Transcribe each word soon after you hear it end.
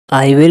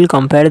I will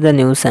compare the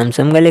new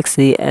Samsung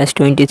Galaxy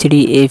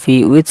S23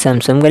 FE with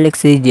Samsung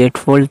Galaxy Z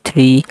Fold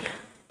 3.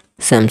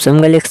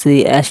 Samsung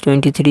Galaxy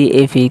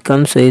S23 FE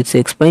comes with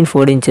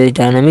 6.4 inches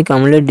dynamic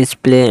AMOLED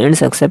display and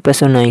success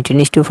ratio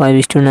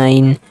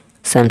 19:5:9.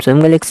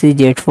 Samsung Galaxy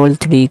Z Fold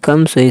 3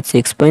 comes with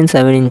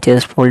 6.7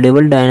 inches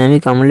foldable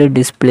dynamic AMOLED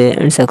display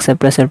and success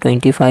ratio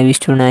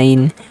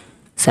 25:9.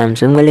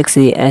 Samsung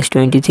Galaxy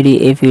S23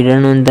 FE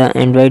run on the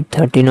Android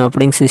 13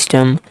 operating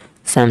system.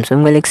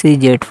 Samsung Galaxy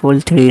Z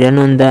Fold 3 run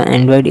on the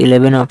Android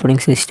 11 operating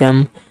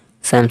system.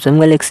 Samsung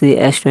Galaxy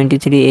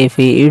S23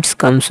 FE it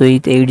comes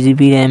with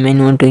 8GB RAM and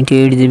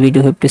 128GB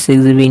to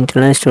 56GB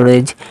internal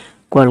storage.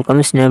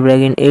 Qualcomm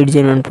Snapdragon 8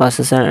 Gen 1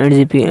 processor and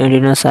GPU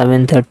Adreno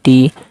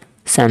 730.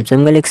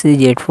 Samsung Galaxy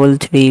Z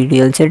Fold 3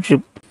 real set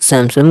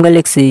Samsung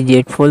Galaxy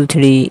Z Fold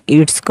 3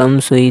 it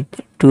comes with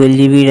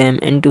 12GB RAM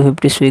and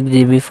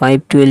 256GB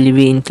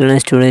 512GB internal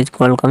storage.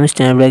 Qualcomm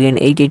Snapdragon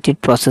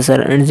 888 processor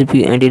and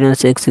GPU Adreno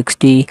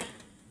 660.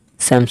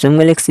 Samsung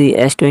Galaxy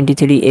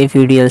S23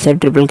 FE real set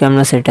triple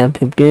camera setup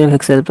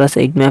 50MP plus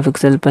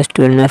 8MP plus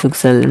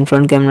 12MP and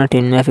front camera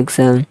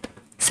 10MP.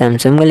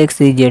 Samsung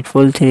Galaxy Z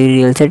Fold 3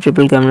 real set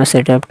triple camera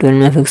setup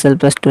 12MP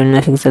plus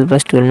 12MP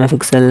plus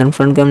 12MP and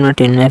front camera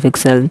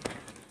 10MP.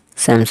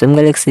 Samsung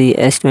Galaxy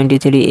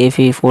S23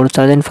 FE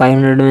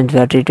 4500 mAh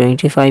battery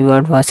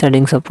 25W fast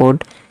charging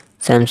support.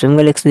 Samsung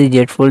Galaxy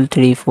Z Fold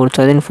 3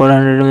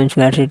 4400 mAh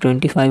battery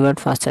 25W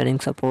fast charging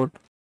support.